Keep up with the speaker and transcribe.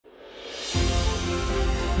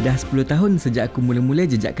Dah 10 tahun sejak aku mula-mula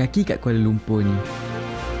jejak kaki kat Kuala Lumpur ni.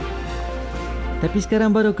 Tapi sekarang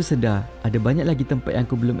baru aku sedar, ada banyak lagi tempat yang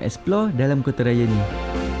aku belum explore dalam kota raya ni.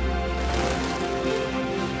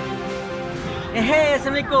 Hey,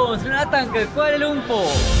 Assalamualaikum. Selamat datang ke Kuala Lumpur.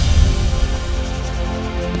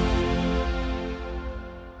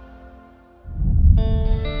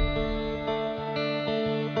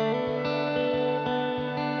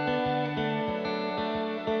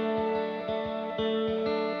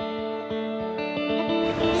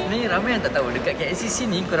 Ramai yang tak tahu, dekat KLCC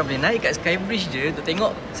ni korang boleh naik kat Skybridge je untuk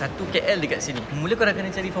tengok satu KL dekat sini. Mula korang kena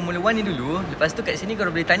cari Formula 1 ni dulu. Lepas tu kat sini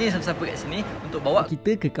korang boleh tanya siapa-siapa kat sini untuk bawa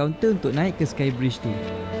kita ke kaunter untuk naik ke Skybridge tu.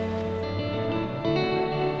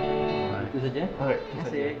 Itu saja. Alright, terima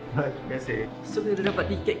kasih. Terima kasih. So kita dah dapat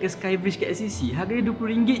tiket ke Skybridge KLCC. Harga dia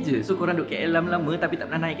RM20 je. So korang duduk KL lama-lama tapi tak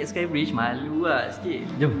pernah naik kat Skybridge, malu lah sikit.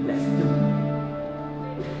 Jom, jom.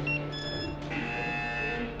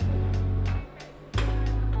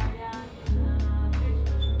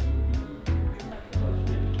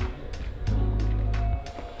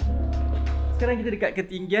 Sekarang kita dekat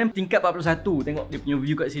ketinggian tingkat 41. Tengok dia punya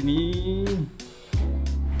view kat sini.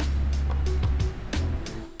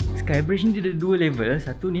 Skybridge ni dia ada 2 level.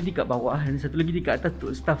 Satu ni dekat bawah dan satu lagi dekat atas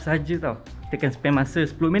untuk staff saja tau. Kita akan spend masa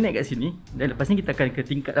 10 minit kat sini. Dan lepas ni kita akan ke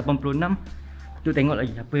tingkat 86 untuk tengok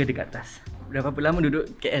lagi apa yang dekat atas. Dah berapa lama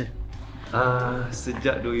duduk KL?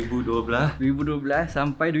 Sejak 2012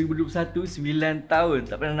 sampai 2021, 9 tahun.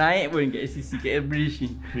 Tak pernah naik pun kat SCC KL Bridge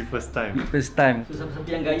ni. Ni first time. First time. So siapa-siapa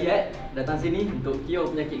yang gayat datang sini untuk cure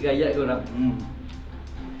penyakit gayat korang.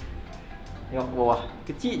 Tengok ke bawah.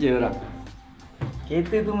 Kecil je orang.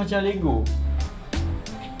 Kereta tu macam Lego.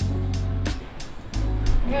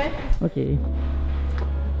 Okay.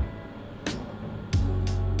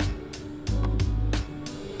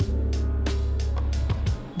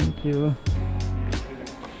 Thank you.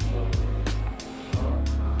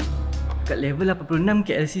 Kat level 86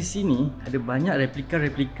 KLCC ni ada banyak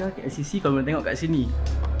replika-replika KLCC kalau korang tengok kat sini.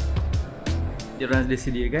 Dia orang ada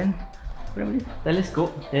sediakan apa nama dia?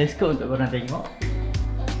 Teleskop untuk korang tengok.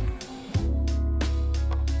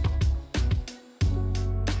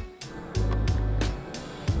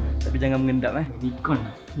 Tapi jangan mengendap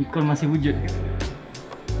Nikon masih wujud.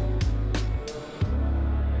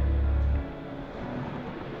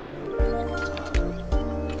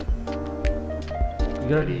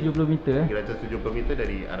 370 meter 370 meter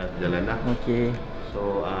dari arah jalan lah. Okey.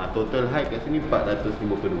 So total height kat sini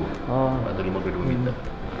 452. 452 meter.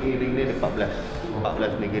 Ni ring dia ada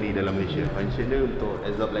 14 negeri dalam Malaysia. Function dia untuk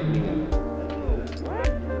absorb lightning.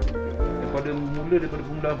 Daripada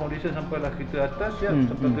permulaan foundation sampailah kita atas ya,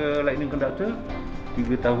 sampai ke lightning conductor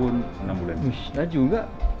 3 tahun 6 bulan. Uish, laju juga.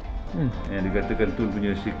 Yang dikatakan tu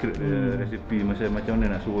punya secret resipi macam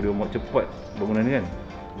mana nak suruh dia buat cepat bangunan ni kan.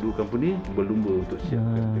 Dua company berlumba untuk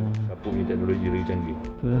siapkan apa punya teknologi lagi canggih.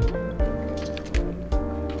 Betul.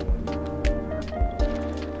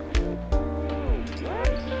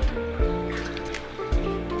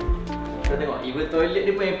 Kita tengok even toilet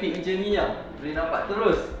dia pun epic macam ni lah. Boleh nampak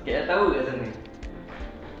terus. KL tahu kat sana.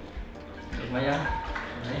 Semayang.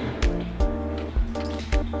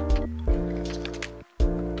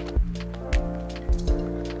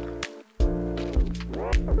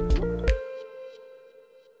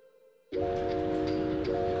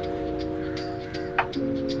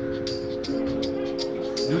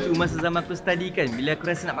 Dulu masa zaman aku study kan, bila aku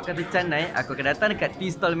rasa nak makan tercanai, aku akan datang dekat tea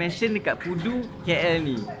stall mansion dekat Pudu KL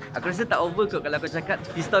ni. Aku rasa tak over kot kalau aku cakap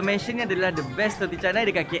tea stall mansion ni adalah the best roti canai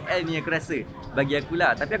dekat KL ni aku rasa. Bagi aku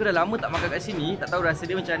lah. Tapi aku dah lama tak makan kat sini, tak tahu rasa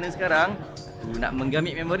dia macam mana sekarang. Nak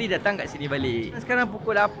menggamit memori datang kat sini balik. Sekarang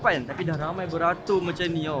pukul 8 tapi dah ramai beratur macam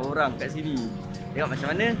ni orang kat sini. Tengok macam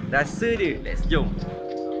mana rasa dia. Let's jom.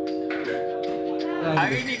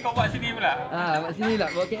 Hari ni kau buat sini pula? Buat sini lah,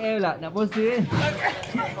 buat KL lah, nak poster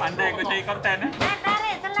Pandai kau cari konten Dah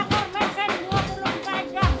tarik selangor mesin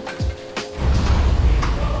 24 jam.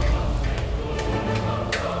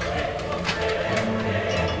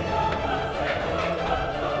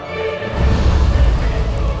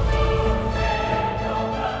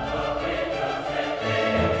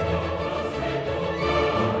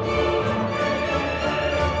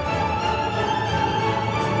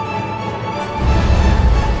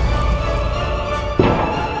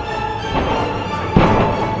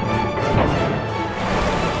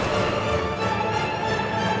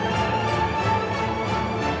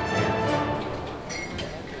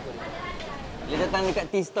 Dekat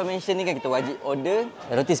tea store mansion ni kan kita wajib order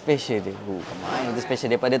roti special dia. Kemai roti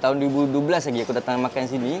special daripada tahun 2012 lagi aku datang makan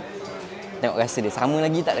sini. Tengok rasa dia sama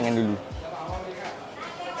lagi tak dengan dulu.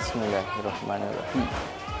 Bismillahirrahmanirrahim.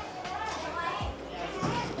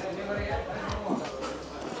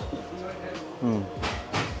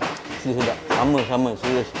 Mesti sedap. Sama,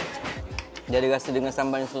 serius. Dia ada rasa dengan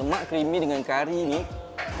sambal yang selamat, creamy dengan kari ni.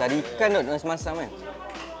 Kari ikan tu dengan semasam kan.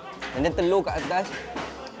 Dan then telur kat atas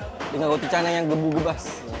dengan roti canai yang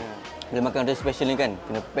gebu-gebas. Bila makan roti special ni kan,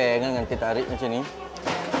 kena pair kan dengan teh tarik macam ni.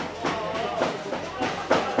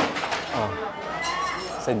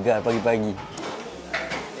 Segar pagi-pagi.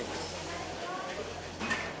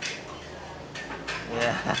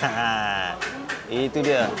 Itu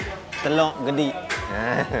dia. Telur gedik.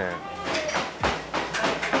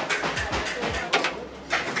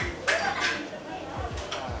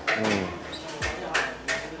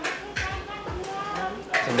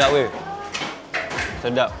 Sedap weh.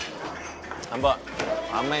 Sedap. Nampak?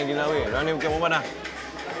 Ramai gila weh. Diorang ni bukan perempuan dah.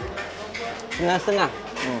 Setengah-setengah.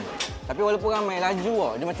 Tapi walaupun ramai, laju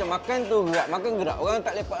tau. Dia macam makan tu gerak, makan gerak. Orang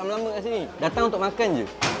tak lepak lama-lama kat sini. Datang untuk makan je.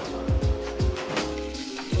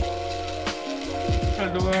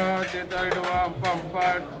 2, 3, 2,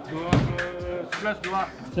 4, 2, 11, 2.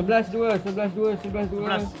 11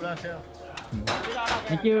 ya.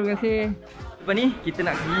 Thank you, terima kasih. Lepas ni kita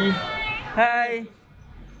nak pergi. Hai.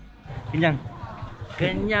 Kenyang.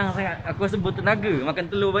 Kenyang sangat. Aku rasa bertenaga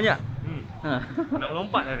makan telur banyak. Nak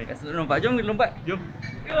lompat dah ni. Kasih lompat. Jom kita lompat. Jom.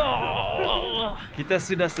 Kita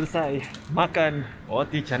sudah selesai makan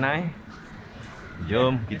roti canai.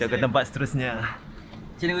 Jom kita ke tempat seterusnya.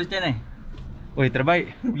 Macam mana roti canai? Oi,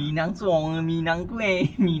 terbaik. Minang suang, minang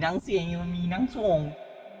kuih, minang siang, minang suang.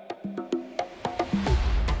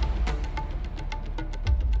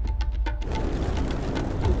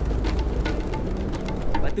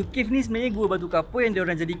 Batu Caves ni sebenarnya gua batu kapur yang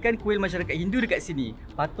diorang jadikan kuil masyarakat Hindu dekat sini.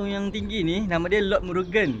 Patung yang tinggi ni nama dia Lord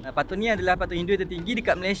Murugan. Patung ni adalah patung Hindu yang tertinggi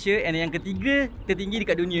dekat Malaysia dan yang ketiga tertinggi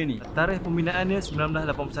dekat dunia ni. Tarikh pembinaannya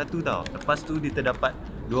 1981 tau. Lepas tu dia terdapat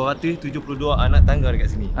 272 anak tangga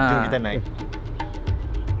dekat sini. Jom kita naik.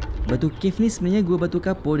 Batu Cave ni sebenarnya gua batu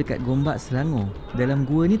kapur dekat Gombak, Selangor. Dalam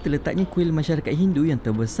gua ni terletaknya kuil masyarakat Hindu yang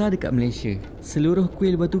terbesar dekat Malaysia. Seluruh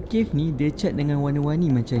kuil Batu Cave ni dia cat dengan warna-warni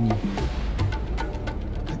macam ni.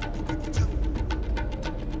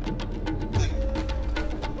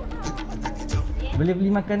 Boleh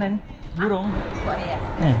beli makanan burung? Boleh.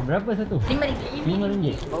 Berapa satu? RM5. RM5.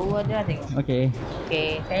 Baru ada tengok. Okey.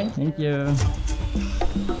 Okey, thanks. Thank you.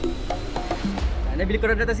 Dan bila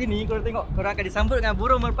korang datang sini, korang tengok korang akan disambut dengan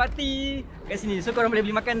burung merpati kat sini. So korang boleh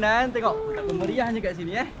beli makanan, tengok betapa meriahnya kat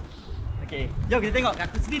sini Okey, jom kita tengok.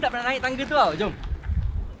 Aku sendiri tak pernah naik tangga tu tau. Jom.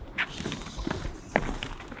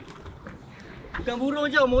 Bukan burung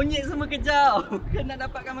je, monyet semua kejar. Bukan nak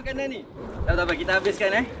dapatkan makanan ni. Tak apa, kita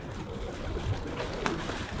habiskan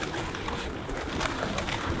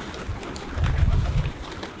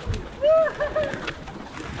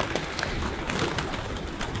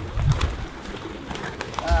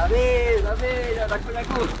Habis, dah takut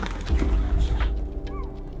aku.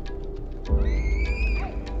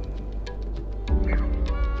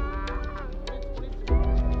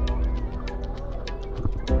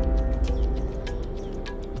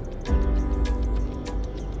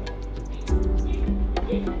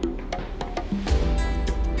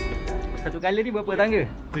 Satu kali ni berapa tangga?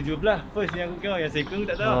 17 first yang aku kira, yang second aku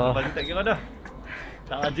tak tahu. Lepas tu tak kira dah.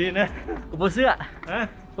 Tak rajin Kau puasa tak?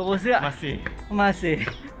 Kau puasa tak? Masih.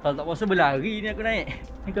 Kalau tak puasa berlari ni aku naik.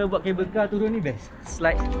 Ni kalau buat kabel car turun ni best.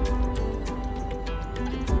 Slide.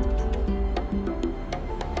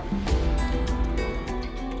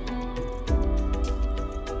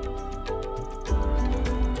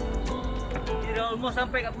 Kita dah almost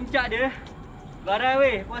sampai kat puncak dia. Barai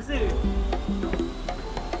weh, puasa.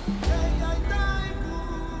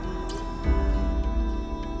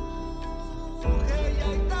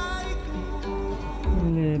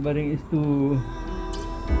 Mana barang itu?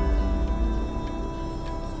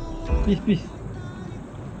 Peace.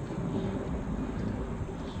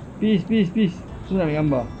 Semua nak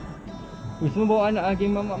gambar. Semua bawa anak lagi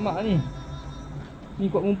mak-mak ni. Ni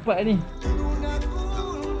kuat ngumpat ni.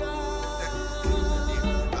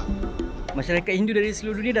 Masyarakat Hindu dari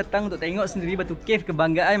seluruh dunia datang untuk tengok sendiri Batu Cave,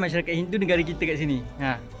 kebanggaan masyarakat Hindu negara kita kat sini.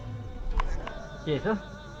 Okay, so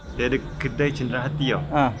dia ada kedai cenderahati tau.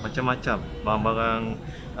 Macam-macam barang-barang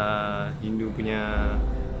Hindu punya.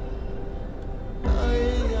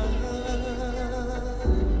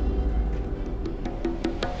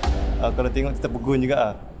 Kalau tengok kita pegun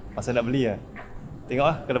juga pasal nak beli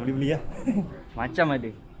Tengok kalau beli macam ada.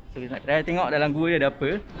 So kita nak try tengok dalam gua dia ada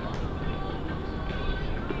apa.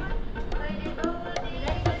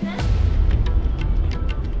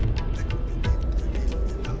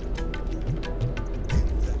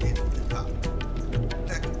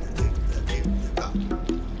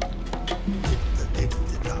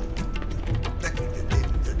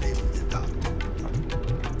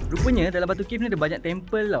 Rupanya dalam Batu Caves ni ada banyak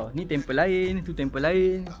temple tau. Ni temple lain, tu temple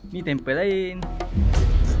lain, ni temple lain.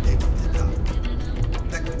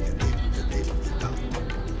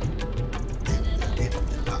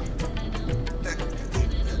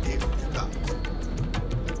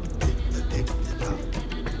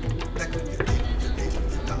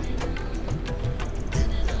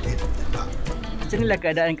 Macam inilah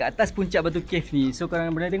keadaan kat atas puncak Batu Caves ni. So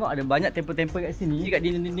korang boleh tengok ada banyak temple-temple kat sini. Kat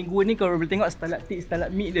dinding-dinding gua ni korang boleh tengok stalaktit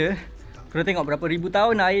dia. Korang tengok berapa ribu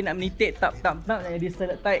tahun air nak menitik tap jadi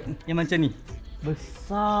stalaktit yang macam ni.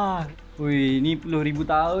 Besar. Ui, ni puluh ribu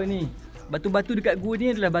tahun ni. Batu-batu dekat gua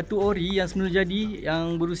ni adalah batu ori yang semula jadi,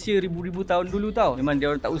 yang berusia ribu-ribu tahun dulu tau. Memang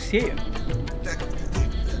dia orang tak usik.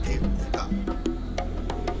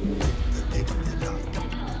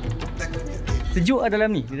 Sejuk lah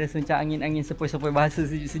dalam ni. Dia rasa macam angin-angin sepoi-sepoi bahasa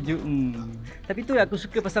sejuk-sejuk. Tapi tu aku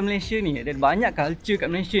suka pasal Malaysia ni. Ada banyak culture kat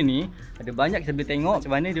Malaysia ni. Ada banyak kita boleh tengok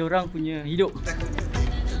macam mana dia orang punya hidup.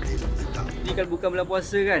 Ni kalau bukan bulan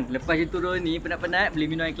puasa kan, lepas je turun ni penat-penat boleh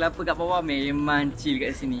minum air kelapa kat bawah, memang chill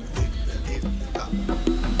kat sini.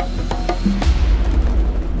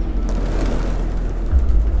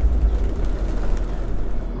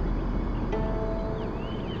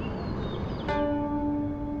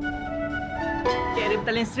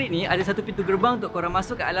 Petaling Street ni ada satu pintu gerbang untuk korang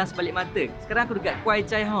masuk ke alam sebalik mata. Sekarang aku dekat Kuai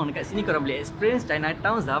Chai Hong. Dekat sini korang boleh experience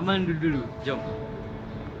Chinatown zaman dulu-dulu. Jom.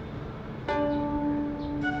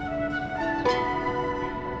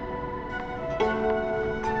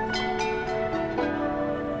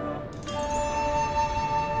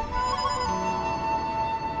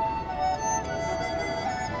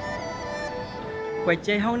 Kuai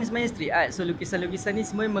Chai Hong ni sebenarnya street art. So lukisan-lukisan ni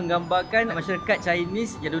semua menggambarkan masyarakat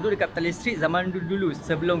Chinese yang duduk dekat Petaling Street zaman dulu-dulu,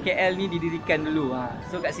 sebelum KL ni didirikan dulu.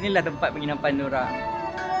 So kat sinilah tempat penginapan diorang.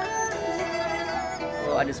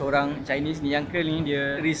 So ada seorang Chinese ni, uncle ni,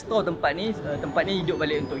 dia restore tempat ni. Tempat ni hidup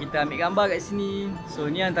balik untuk kita ambil gambar kat sini. So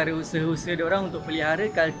ni antara usaha-usaha diorang untuk pelihara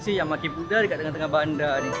culture yang makin pudar dekat tengah-tengah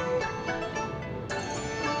bandar ni.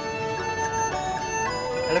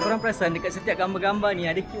 Kalau korang perasan, dekat setiap gambar-gambar ni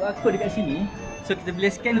ada QR code dekat sini. So kita boleh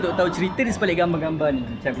scan untuk tahu cerita di sebalik gambar-gambar ni.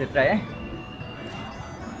 Macam kita try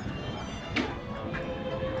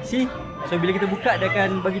See? So bila kita buka dia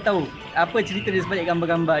akan bagi tahu apa cerita di sebalik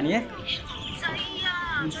gambar-gambar ni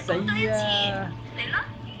Saya.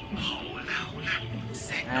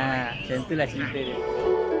 Macam itulah cerita dia.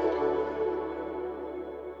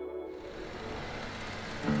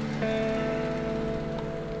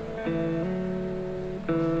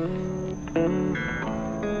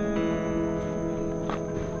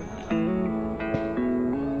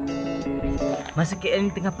 Masa KL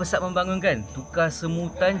ni tengah pesat membangunkan, tukar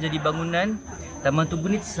semutan jadi bangunan, Taman Tugu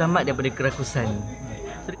ni selamat daripada kerakusan.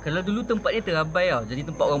 So, kalau dulu tempat ni terabai tau, jadi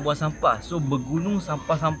tempat orang buang sampah. So bergunung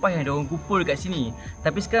sampah-sampah yang diorang kumpul dekat sini.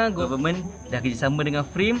 Tapi sekarang government dah kerjasama dengan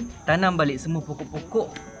Frame, tanam balik semua pokok-pokok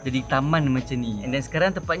jadi taman macam ni. And then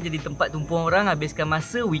sekarang tempat ni jadi tempat tumpuan orang habiskan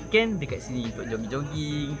masa weekend dekat sini untuk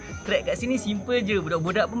jogging-jogging. Track kat sini simple je,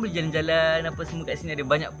 budak-budak pun boleh jalan-jalan, apa semua kat sini. Ada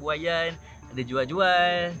banyak buaian, ada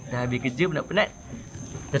jual-jual. Dah habis kerja penat-penat,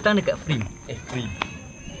 datang dekat Frame. Frame.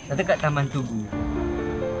 Datang kat Taman Tugu.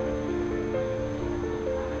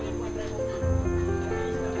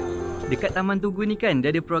 Dekat Taman Tugu ni kan,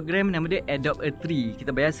 dia ada program nama dia Adopt a Tree.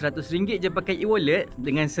 Kita bayar RM100 je pakai e-wallet.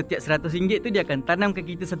 Dengan setiap RM100 tu dia akan tanamkan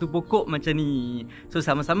kita satu pokok macam ni. So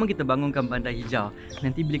sama-sama kita bangunkan bandar hijau.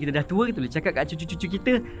 Nanti bila kita dah tua, kita boleh cakap kat cucu-cucu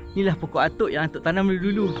kita, inilah pokok atuk yang atuk tanam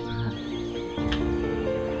dulu-dulu.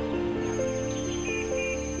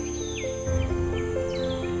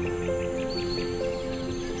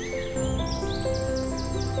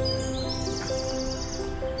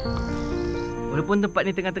 Walaupun tempat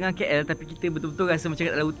ni tengah-tengah KL, tapi kita betul-betul rasa macam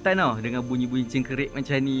kat dalam hutan tau. Dengan bunyi-bunyi cengkerik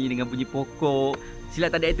macam ni, dengan bunyi pokok.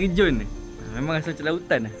 Silap tak ada air terjun. Memang rasa macam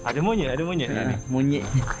lautan. Ada monyet, ada monyet. Monyet.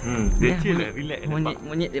 Dia chill lah, relax.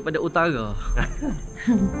 Monyet daripada utara.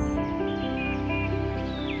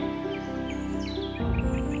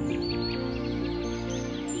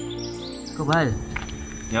 Kau bal.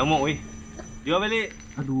 Nyamuk weh. Jual balik.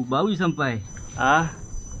 Aduh, baru sampai.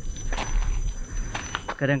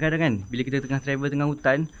 Kadang-kadang kan, bila kita tengah travel tengah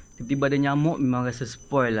hutan, tiba-tiba ada nyamuk, memang rasa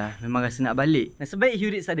spoil lah. Memang rasa nak balik. Nasib baik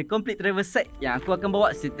Hurits ada complete travel set yang aku akan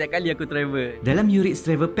bawa setiap kali aku travel. Dalam Hurits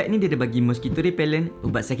travel pack ni, dia ada bagi mosquito repellent,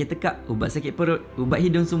 ubat sakit tekak, ubat sakit perut, ubat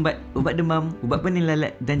hidung sumbat, ubat demam, ubat pening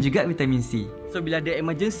lalat dan juga vitamin C. So bila ada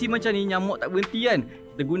emergency macam ni, nyamuk tak berhenti kan,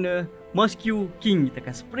 kita guna Mosquito King. Kita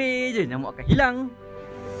akan spray je, nyamuk akan hilang.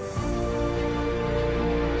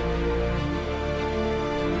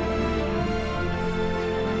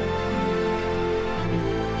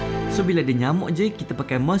 So So bila ada nyamuk je, kita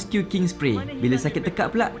pakai Mosquito King Spray. Bila sakit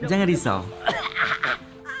tekak pula, jangan risau.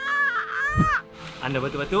 Anda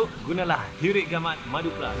batuk-batuk, gunalah Hirik Gamat Madu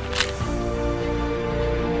Plus.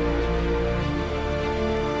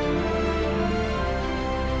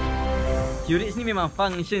 Curits ni memang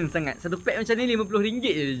function sangat. Satu pack macam ni RM50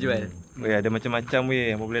 je dia jual. Weh, ada macam-macam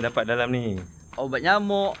weh yang boleh dapat dalam ni. Obat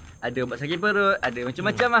nyamuk, ada ubat sakit perut, ada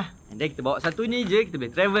macam-macam lah. And then kita bawa satu ni je, kita boleh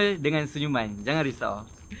travel dengan senyuman. Jangan risau.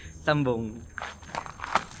 Sambung.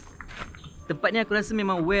 Tempat ni aku rasa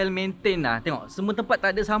memang well maintained lah. Tengok, semua tempat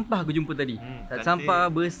tak ada sampah aku jumpa tadi. Tak ada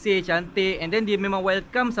sampah, bersih, cantik. And then dia memang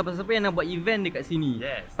welcome siapa-siapa yang nak buat event dekat sini.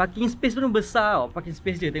 Parking space pun besar tau. Parking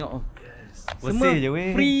space dia tengok. Semua je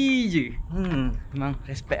weh. Free je. Memang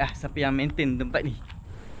respect lah siapa yang maintain tempat ni.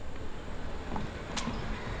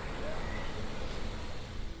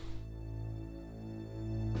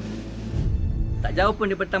 Tak jauh pun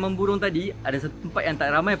daripada Taman Burung tadi, ada satu tempat yang tak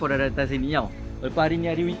ramai pun dah datang sini tau. Lepas hari ni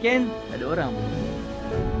hari weekend, tak ada orang pun.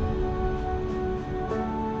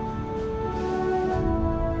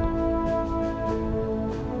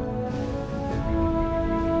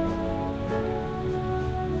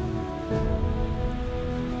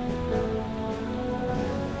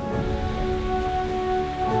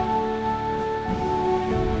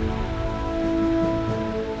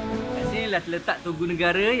 Kat sini lah terletak Tugu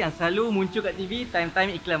Negara yang selalu muncul kat TV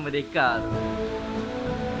time-time iklan Merdeka tu.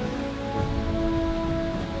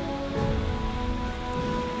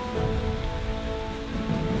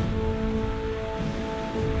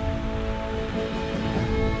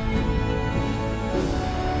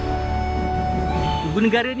 Tugu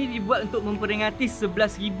Negara ni dibuat untuk memperingati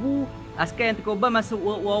 11,000 askar yang terkorban masa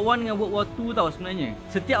World War I dengan World War II tau sebenarnya.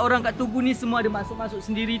 Setiap orang kat Tugu ni semua ada maksud-maksud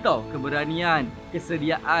sendiri tau. Keberanian,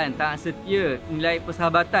 kesediaan, taat setia, nilai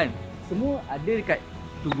persahabatan. Semua ada dekat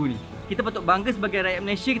Tugu ni. Kita patut bangga sebagai rakyat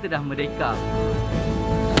Malaysia, kita dah merdeka.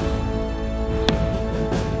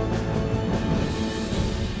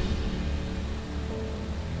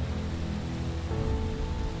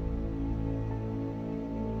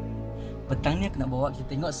 Petang ni aku nak bawa kita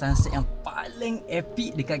tengok sunset yang paling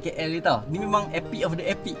epic dekat KL ni tau. Ni memang epic of the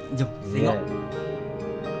epic. Jom tengok.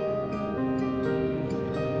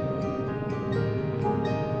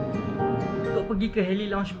 Untuk pergi ke Heli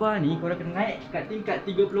Lounge Bar ni, korang kena naik kat tingkat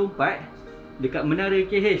 34 dekat Menara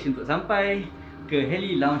KH untuk sampai ke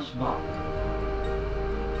Heli Lounge Bar.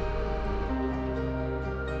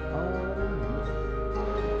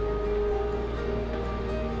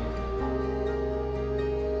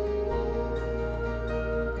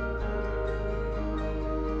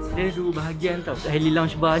 Dia dua bahagian tau kat Heli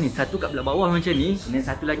Lounge Bar ni. Satu kat belah bawah macam ni, dan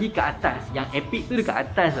satu lagi kat atas. Yang epic tu dekat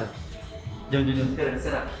atas tau. Jom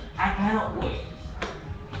sekarang. I cannot wait.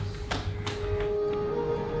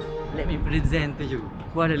 Let me present to you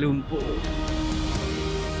Kuala Lumpur.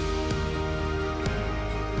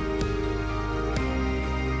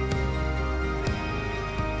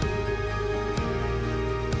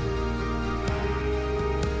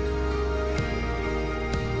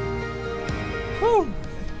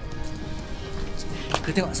 Kau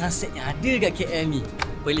tengok sunset yang ada kat KL ni.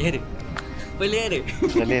 Boleh ada. Boleh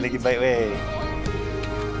lagi baik weh.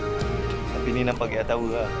 Tapi ni nampak kayak tahu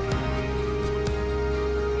lah.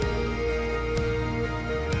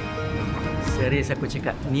 Serius aku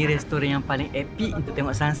cakap, ni restoran yang paling epic untuk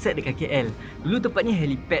tengok sunset dekat KL. Dulu tempatnya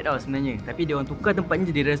helipad tau sebenarnya, tapi dia orang tukar tempatnya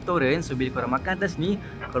jadi restoran. So bila korang makan atas ni,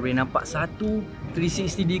 korang boleh nampak satu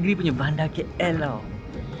 360 degree punya bandar KL tau.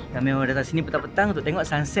 Kami orang datang sini petang-petang untuk tengok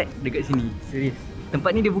sunset dekat sini. Serius.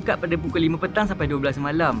 Tempat ni dia buka pada pukul 5 petang sampai 12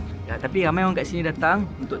 malam. Ya, tapi ramai orang kat sini datang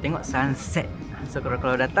untuk tengok sunset. So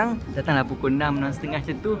kalau datanglah pukul 6, 6.30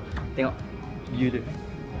 macam tu. Tengok view dia.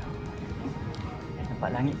 Nampak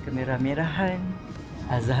langit kemerah-merahan.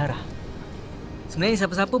 Azhara. Sebenarnya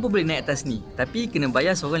siapa-siapa pun boleh naik atas ni. Tapi kena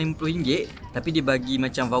bayar seorang RM50. Tapi dia bagi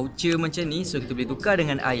macam voucher macam ni. So kita boleh tukar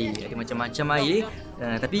dengan air. Ada macam-macam air.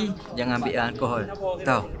 Tapi jangan ambil alkohol.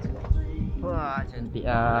 Tahu? Wah, cantik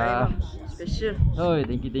ah. Special. Oh,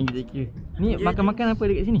 thank you. Ni makan-makan apa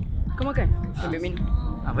dekat sini? Kau makan? Ambil minum.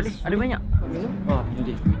 Boleh. Ada banyak. Minum. Oh, ini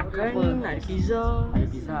dia. Makan, ada pizza. Ada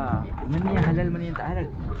pizza. Mana yang halal, mana yang tak halal?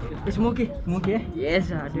 Semua okey. Semua okey eh? Yes,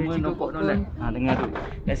 ada Semua chicken no pork problem. nolak. Dengar tu.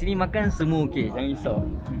 Kat sini makan semua okey, jangan risau.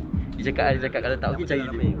 Dia cakap kalau tak okey cari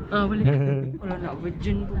dia. Boleh. Kalau nak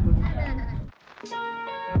virgin pun boleh.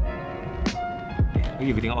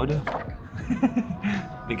 Pergi tengok order.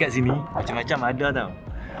 Dekat sini macam-macam ada tau.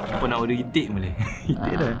 Apa nak order itik boleh.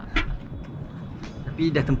 Itik dah. Tapi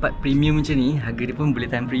dah tempat premium macam ni, harga dia pun boleh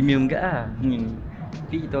tahan premium ke lah.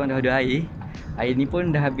 Tapi kita orang dah order air. Air ni pun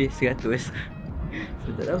dah habis 100. So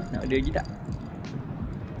tak tahu nak order lagi tak.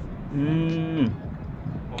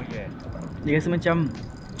 Oh yeah. Dia rasa macam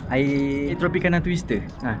air Tropicana Twister.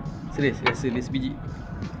 Serius, rasa dia sebiji.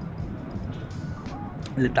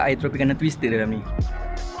 Letak air Tropicana Twister dalam ni.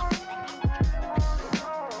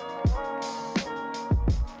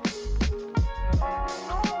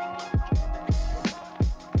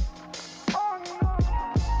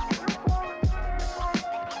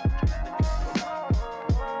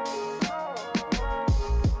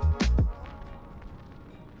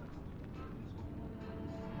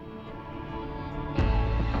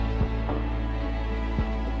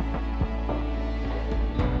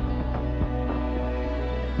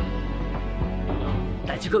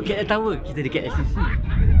 Tak cukup KL Tower, kita ada KLCC.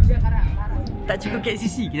 Tak cukup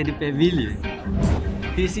KLCC, kita ada Pavilion.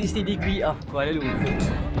 360 degree of Kuala Lumpur.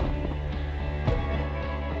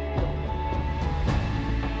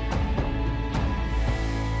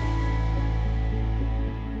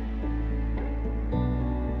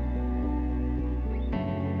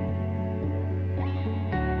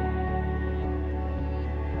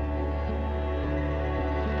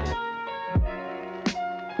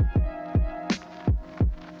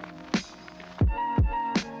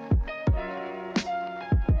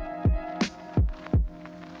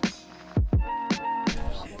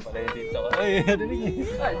 Ada lagi.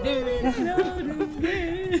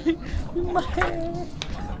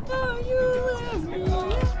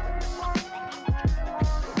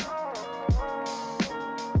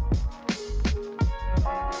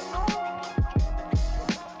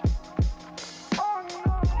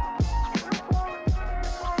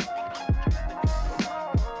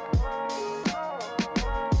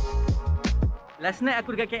 Last night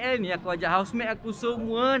aku dekat KL ni, aku ajak housemate aku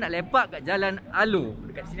semua nak lepak kat Jalan Alo.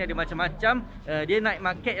 Dekat sini ada macam-macam. Dia night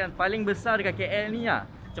market yang paling besar dekat KL ni lah.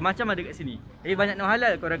 Macam-macam ada kat sini. Jadi banyak no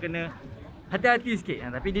halal, korang kena hati-hati sikit.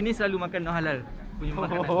 Tapi dia ni selalu makan no halal punya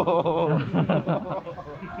makanan.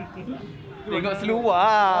 Tengok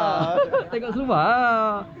seluar. Tengok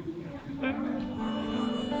seluar.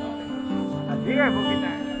 Hati kan pun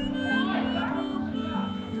kita.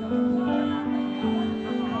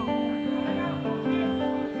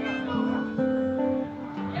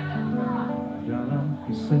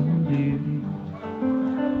 Sendiri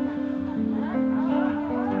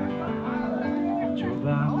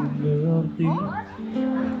coba mengerti.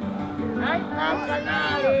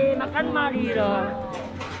 Makan mari dah.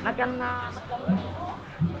 Makan nak.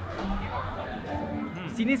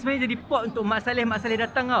 Sini sebenarnya jadi pot untuk Mak Saleh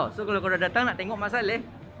datang tau. So kalau korang datang nak tengok Mak Saleh.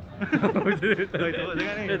 Tengok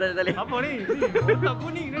jangan ni. Tak boleh. Apa ni? Ni otak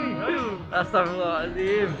kuning ni. Aduh.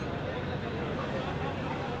 Astagfirullahalazim.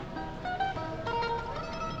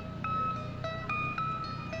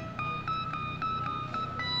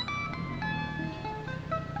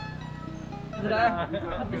 Sedap.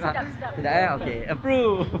 Sedap okey.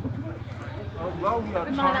 Approve.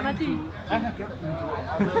 Memang nak mati.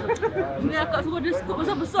 Ni akak suruh dia scoop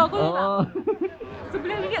besar-besar kau tak?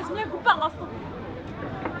 RM9 kupang langsung.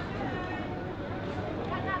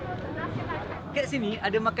 Kat sini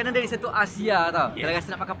ada makanan dari satu Asia tau. Kalau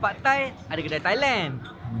rasa nak makan Pad Thai, ada kedai Thailand.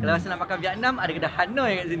 Kalau rasa nak makan Vietnam, ada kedai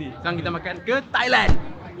Hanoi kat sini. Sekarang kita makan ke Thailand.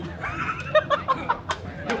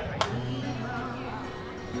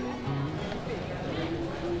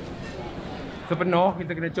 Sepenuh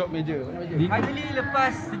kita kena cop meja. Mana meja? Finally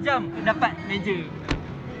lepas sejam dapat meja.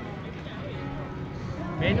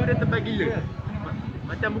 Menu dah tebal gila.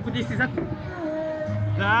 Macam buku tesis aku.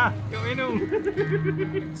 Dah, tengok menu.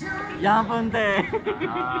 Yang penting.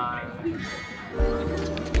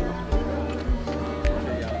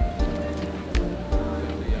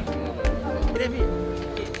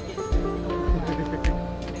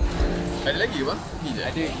 Ada lagi bang?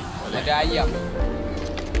 Ada ayam.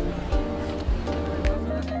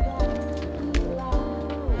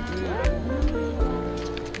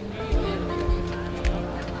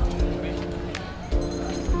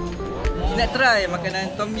 Nak try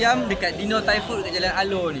makanan tom yum dekat Dino Thai Food dekat Jalan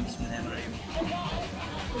Alo ni. Bismillahirrahmanirrahim.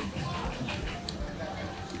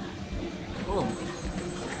 Oh.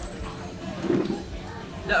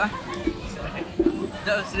 Sedap ah.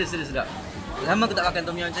 Sedap. Lama aku tak makan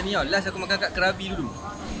tom yum macam ni tau. Last aku makan kat Krabi dulu.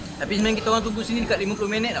 Tapi sebenarnya kita orang tunggu sini dekat 50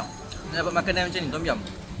 minit tau. Nak dapat makanan macam ni, tom yum.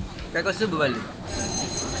 Tapi aku rasa berbalik.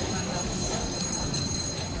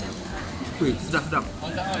 Weh, sedap.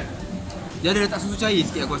 Dia ada letak susu cair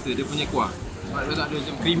sikit aku rasa, dia punya kuah. Dia tak ada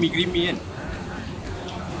macam creamy kan.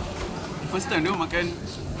 First time dia makan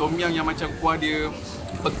tom yum yang macam kuah dia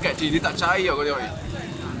pekat je, dia tak cair tau kau tengok ni.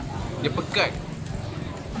 Dia pekat.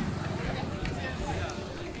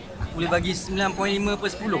 Boleh bagi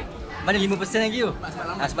 9.5/10. Mana 5% lagi tu?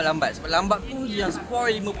 Sebab lambat. Sebab lambat tu yang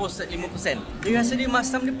spoil 5%. Dia rasa dia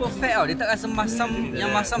masam dia perfect tau. Dia tak rasa masam yang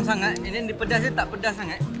masam sangat. And then dia pedas dia tak pedas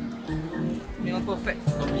sangat. Memang perfect.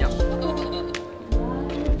 Tom yum.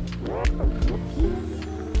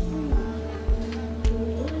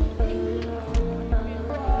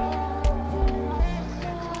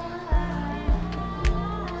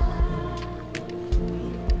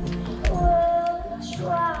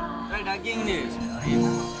 Try daging dia.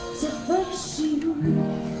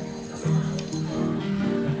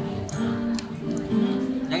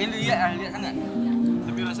 Jangan lihat sangat.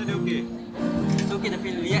 Tapi rasa dia okey. So okey tapi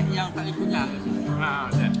lihat yang tak boleh kunyah.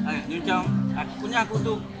 Dia macam kunyah aku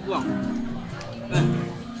tu buang. Kan?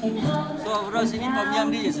 So overall sini tom yum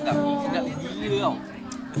dia je sedap. Sedap gila tau.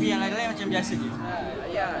 Tapi yang lain-lain macam biasa je.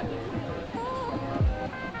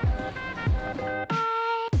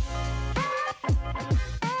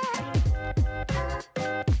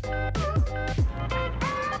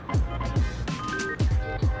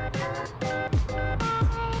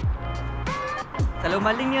 Kalau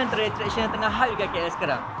maling ni antara attraction yang tengah hype dekat KL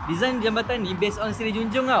sekarang. Design jambatan ni based on Seri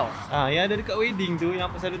Junjung tau. Yang ada dekat wedding tu yang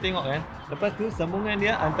apa selalu tengok kan. Lepas tu sambungan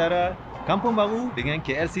dia antara Kampung Baru dengan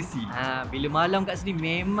KLCC. Bila malam kat sini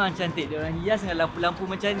memang cantik. Dia orang hias dengan lampu-lampu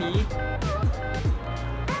macam ni.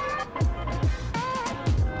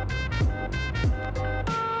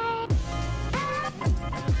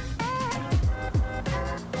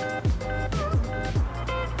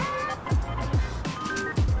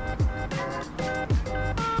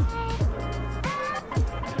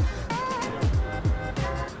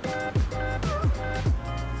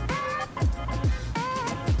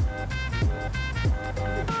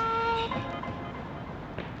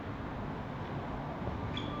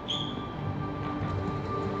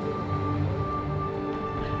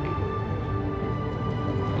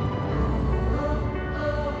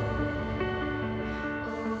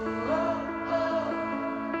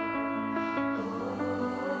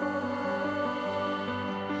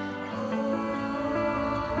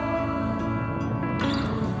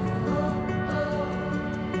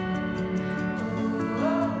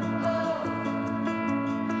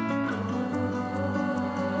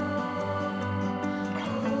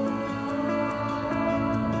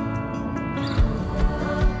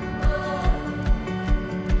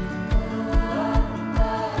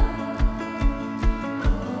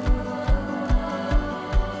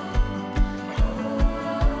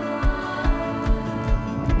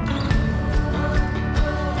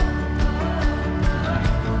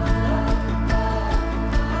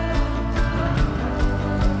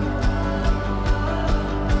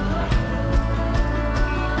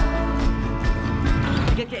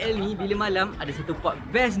 Bila malam ada satu spot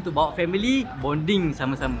best untuk bawa family bonding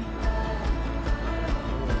sama-sama.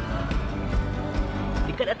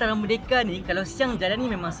 Dekat Dataran Merdeka ni, kalau siang jalan ni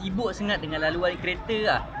memang sibuk sangat dengan laluan kereta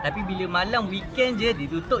lah. Tapi bila malam weekend je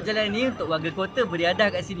ditutup jalan ni untuk warga kota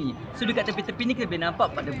beriadah kat sini. So dekat tepi-tepi ni kita boleh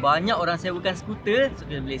nampak pada banyak orang sewakan skuter. So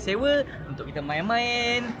kita boleh sewa untuk kita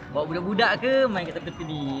main-main, bawa budak-budak ke main kat tepi-tepi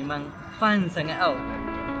ni. Memang fun sangat tau.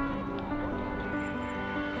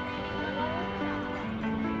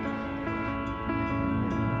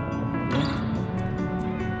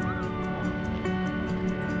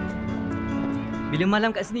 Bila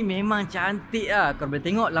malam kat sini memang cantik lah. Kau boleh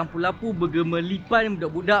tengok lampu-lampu bergemelipan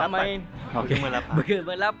budak-budak main.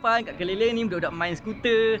 Bergemelapan kat keliling ni budak-budak main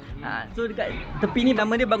skuter. So dekat tepi ni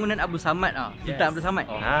nama dia bangunan Abu Samad lah. Sultan Abu Samad.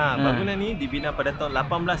 Bangunan ni dibina pada tahun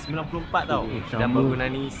 1894 tau. Dan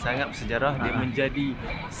bangunan ni sangat bersejarah. Dia menjadi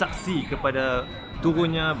saksi kepada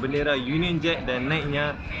turunnya bendera Union Jack dan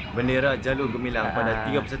naiknya bendera Jalur Gemilang pada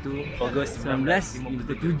 31 Ogos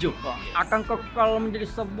 1957. Akan kekal menjadi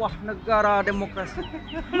sebuah negara demokrasi.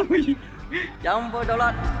 Jamba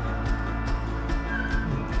daulat.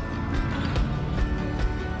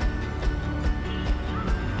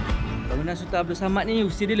 Bangunan Sultan Abdul Samad ni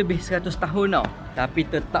usia dia lebih 100 tahun tau. Tapi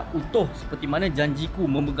tetap utuh seperti mana janjiku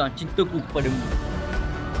memegang cintaku kepadamu.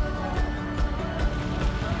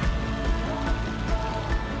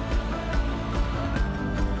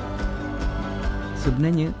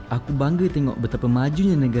 Sebenarnya, aku bangga tengok betapa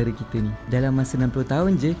majunya negara kita ni. Dalam masa 60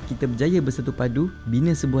 tahun je, kita berjaya bersatu padu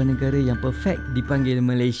bina sebuah negara yang perfect dipanggil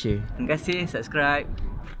Malaysia. Terima kasih, subscribe.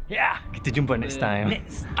 Kita jumpa next time.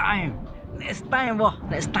 Next time, wah.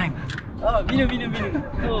 Next time. Oh, bina.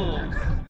 Oh.